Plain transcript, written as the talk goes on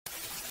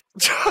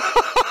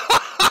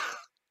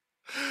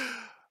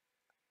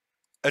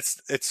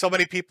It's so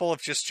many people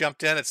have just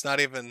jumped in. It's not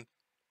even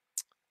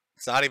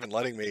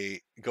letting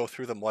me go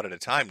through them one at a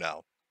time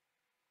now.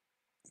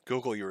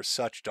 Google, you are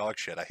such dog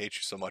shit. I hate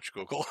you so much,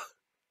 Google.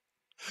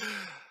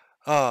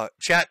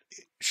 Chat,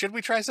 should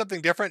we try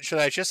something different? Should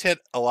I just hit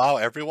allow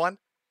everyone?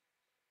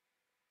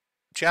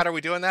 Chat, are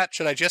we doing that?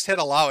 Should I just hit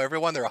allow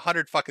everyone? There are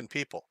 100 fucking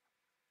people.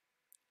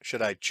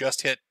 Should I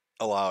just hit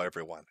allow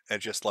everyone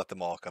and just let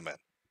them all come in?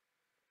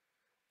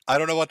 I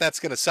don't know what that's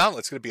going to sound like.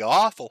 It's going to be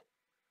awful.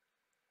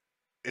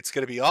 It's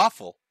going to be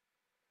awful.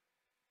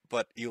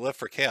 But you live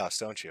for chaos,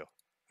 don't you?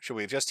 Should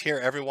we just hear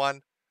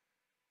everyone?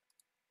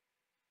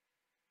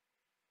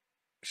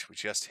 Should we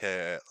just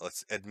hit,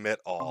 let's admit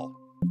all.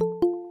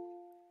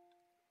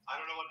 I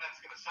don't know what that's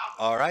going to sound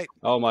like. All right.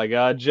 Oh my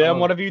God, Jim,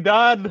 what have you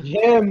done?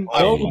 Jim,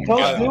 don't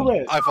do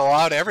it. I've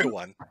allowed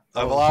everyone.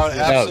 I've allowed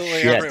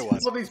absolutely everyone.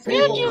 All these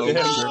people.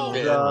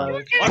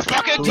 Let's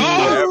fucking go!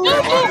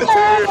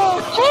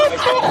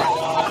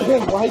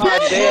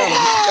 God damn.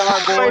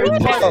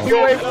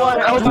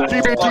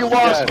 LGBT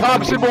lost.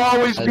 Cops will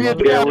always be a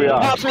deal.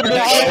 Cops will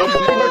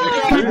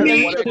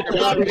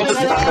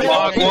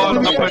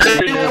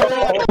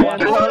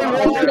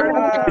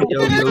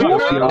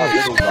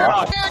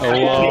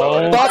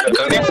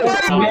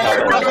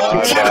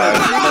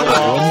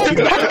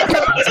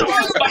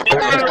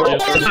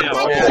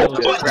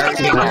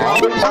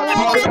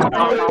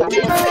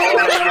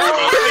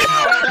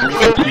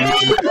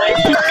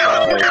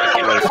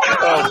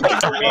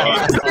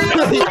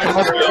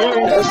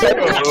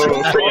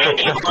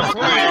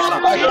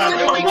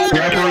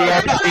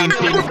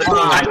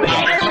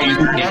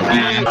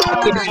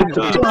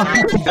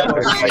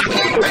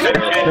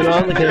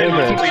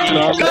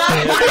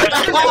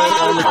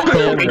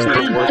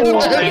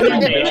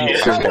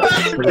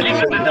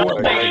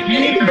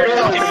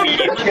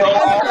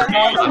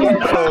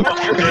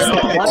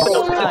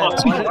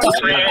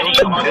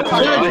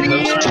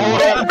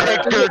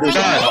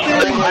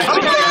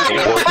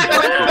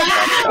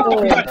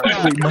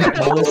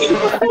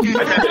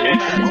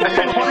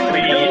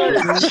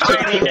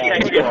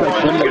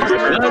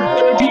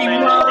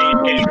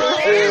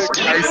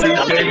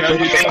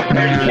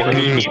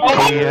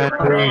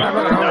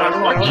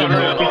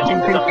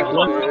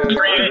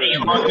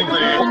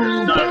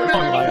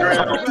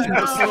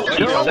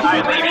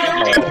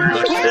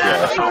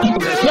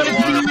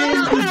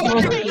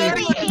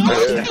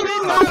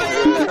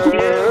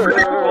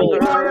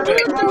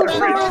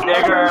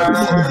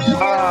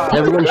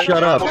Everyone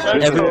shut up.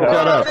 Everyone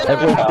shut up.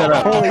 Everyone shut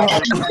up.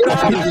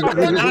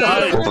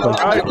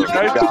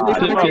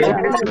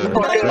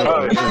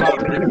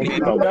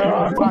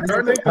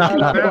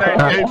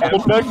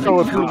 Quebeco,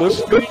 if you're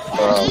listening,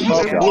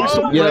 Voice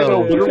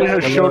literally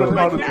has showed us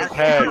how to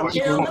tag.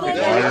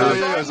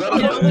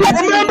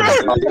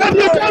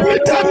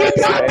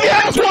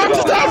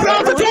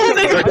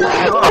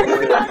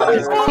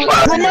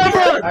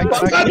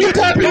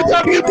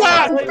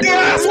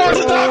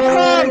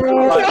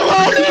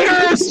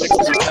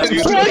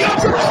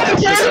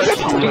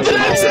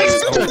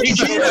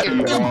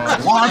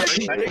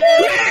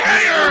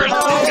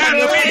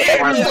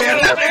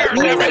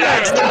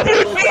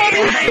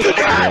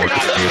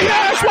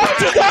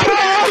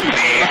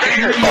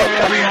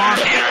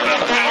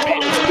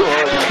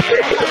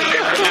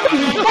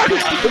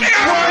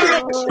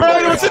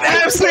 It's an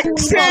F-16!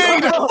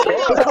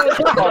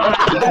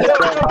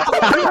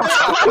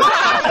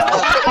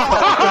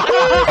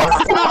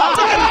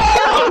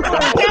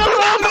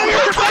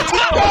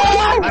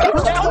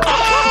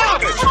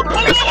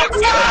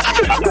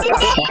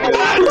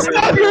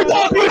 Stop your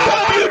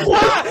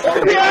WW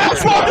plot!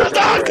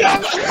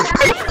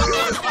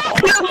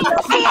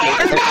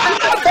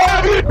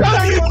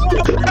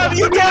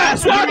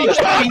 Yes,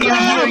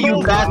 you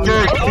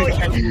bastard!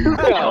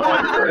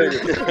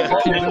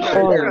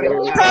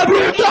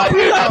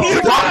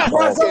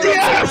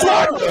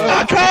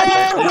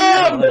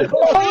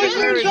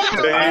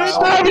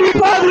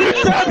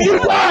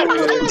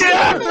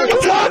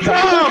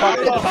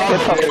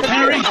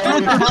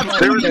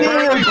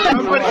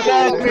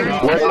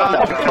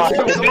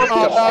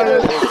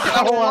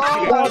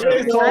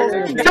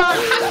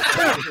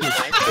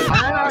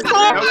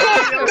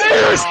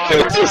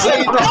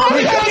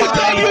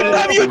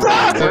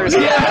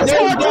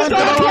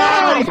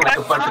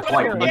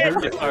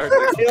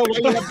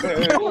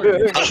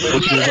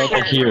 What you're about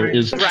to hear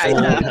is Jim,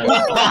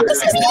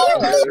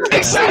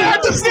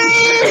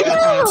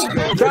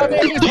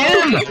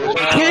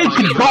 kick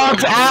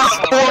Bob's ass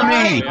for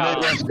me.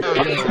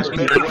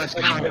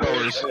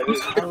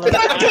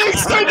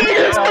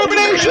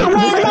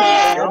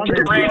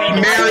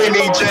 Marry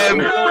me, Jim.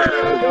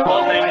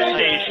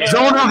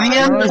 Zone of the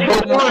end is the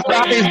worst.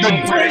 That is the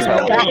greatest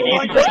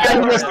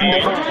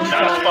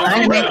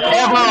enemy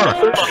ever.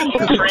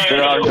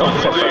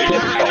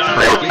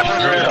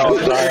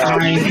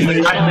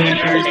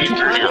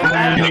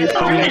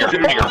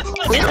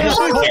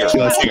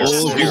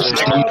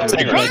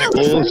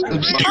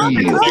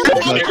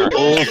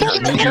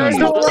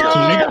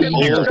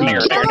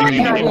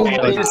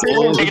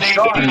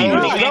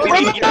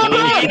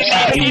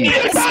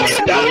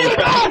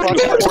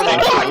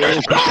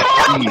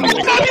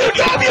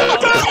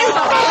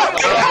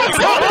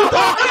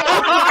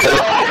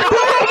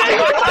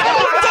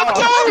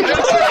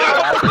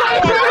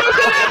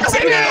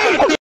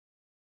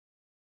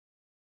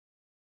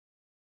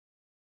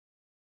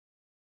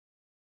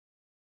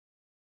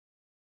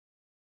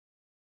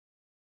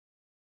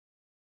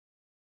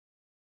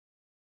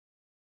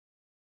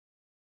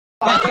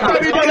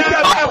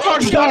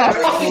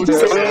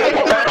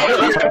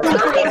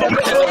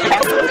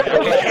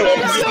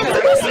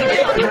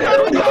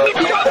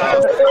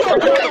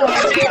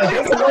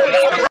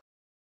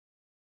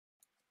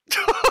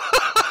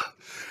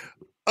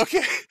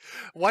 Okay,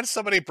 once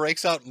somebody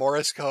breaks out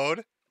Morse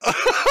code,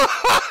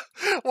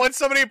 once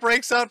somebody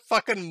breaks out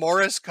fucking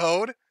Morse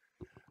code,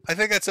 I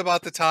think that's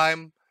about the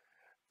time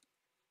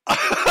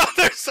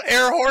there's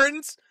air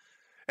horns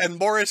and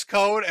Morse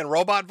code and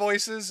robot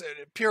voices,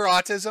 pure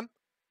autism.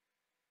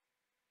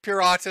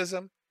 Pure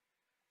autism.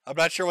 I'm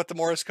not sure what the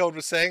Morse code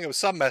was saying. It was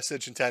some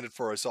message intended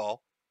for us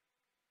all.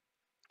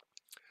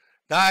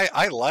 Now,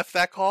 I left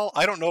that call.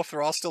 I don't know if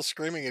they're all still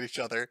screaming at each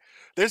other.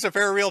 There's a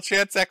very real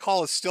chance that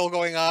call is still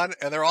going on,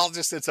 and they're all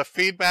just, it's a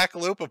feedback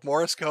loop of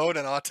Morse code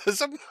and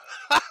autism.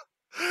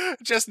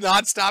 Just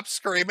nonstop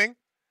screaming.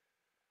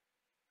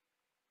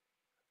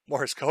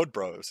 Morse code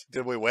bros.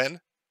 Did we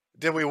win?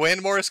 Did we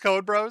win, Morse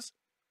code bros?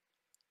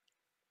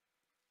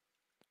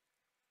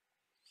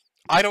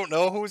 I don't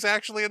know who's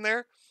actually in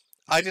there.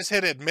 I just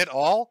hit admit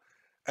all,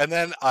 and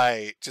then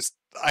I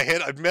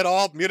hit admit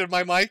all, muted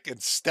my mic,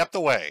 and stepped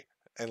away.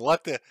 And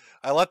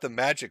I let the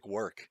magic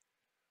work.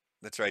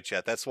 That's right,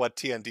 chat. That's what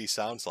TND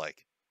sounds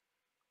like.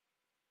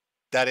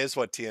 That is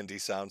what TND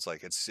sounds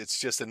like. It's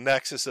just a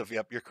nexus of,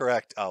 yep, you're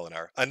correct,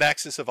 Alinar. A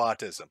nexus of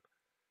autism.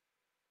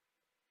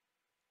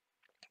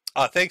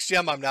 Thanks,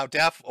 Jim. I'm now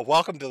deaf.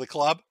 Welcome to the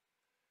club.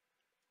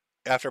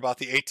 After about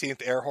the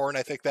 18th air horn,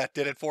 I think that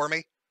did it for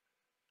me.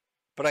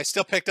 But I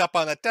still picked up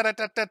on that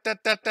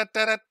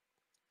da-da-da-da-da-da-da-da.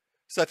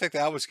 So I think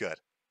that was good.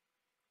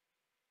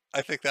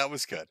 I think that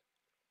was good.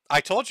 I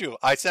told you,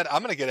 I said,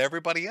 I'm going to get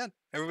everybody in.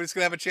 Everybody's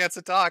going to have a chance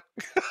to talk.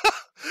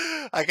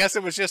 I guess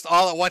it was just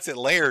all at once. It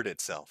layered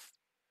itself.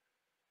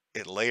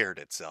 It layered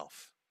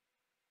itself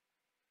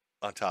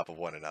on top of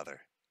one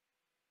another.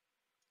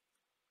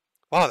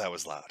 Wow, that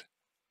was loud.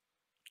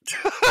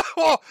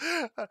 Well,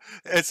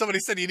 and somebody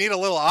said you need a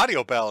little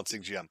audio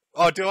balancing, Jim.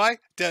 Oh, do I?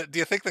 Do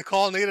you think the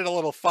call needed a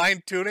little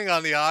fine tuning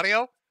on the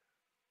audio?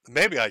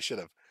 Maybe I should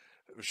have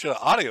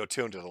audio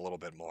tuned it a little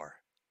bit more.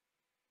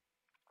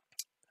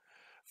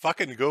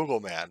 Fucking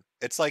Google, man.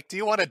 It's like, do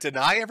you want to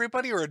deny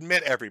everybody or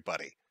admit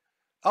everybody?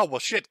 Oh, well,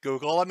 shit,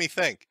 Google. Let me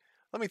think.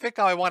 Let me think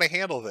how I want to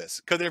handle this.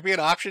 Could there be an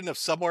option of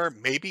somewhere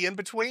maybe in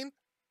between?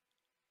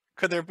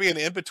 Could there be an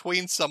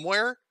in-between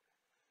somewhere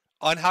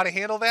on how to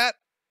handle that?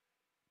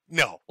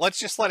 No. Let's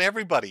just let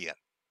everybody in.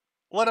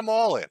 Let them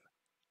all in.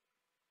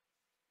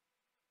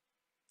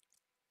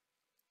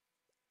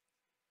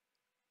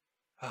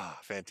 Ah,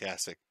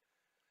 fantastic.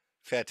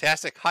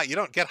 Fantastic. You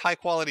don't get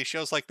high-quality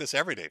shows like this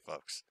every day,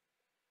 folks.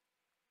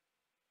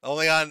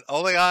 Only on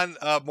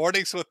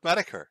Mornings with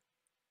Metokur.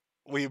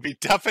 Will you be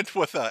deafened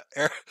with a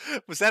air?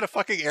 Was that a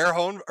fucking air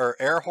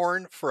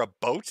horn for a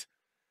boat?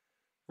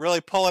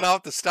 Really pulling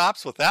out the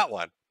stops with that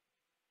one.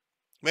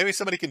 Maybe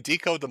somebody can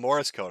decode the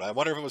Morse code. I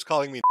wonder if it was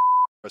calling me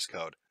Morse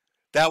code.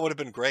 That would have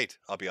been great,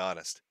 I'll be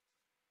honest.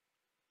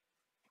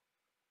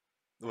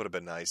 It would have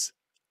been nice.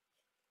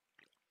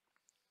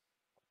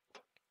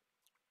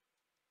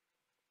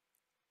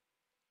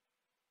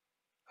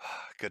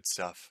 Good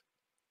stuff.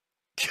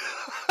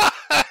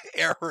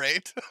 Air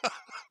rate.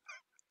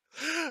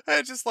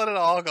 I just let it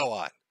all go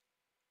on.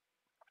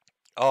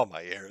 Oh,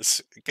 my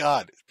ears.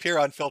 God, pure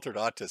unfiltered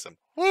autism.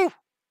 Woo!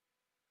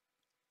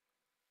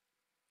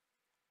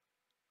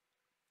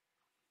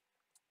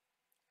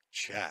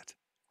 Chat.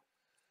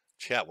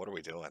 Chat, what are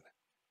we doing?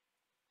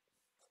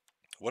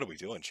 What are we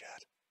doing,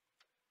 chat?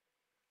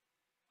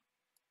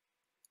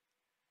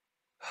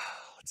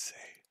 Let's see.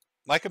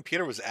 My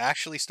computer was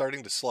actually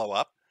starting to slow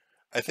up.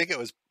 I think it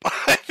was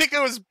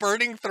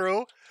burning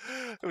through.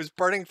 It was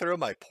burning through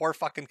my poor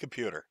fucking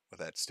computer with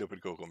that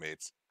stupid Google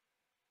Meets.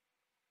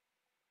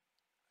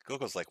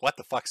 Google's like, what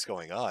the fuck's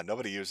going on?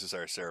 Nobody uses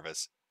our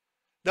service.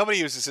 Nobody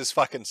uses this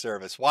fucking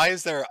service. Why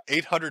is there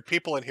 800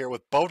 people in here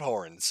with boat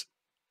horns?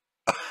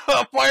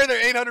 Why are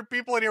there 800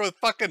 people in here with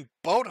fucking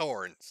boat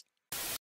horns?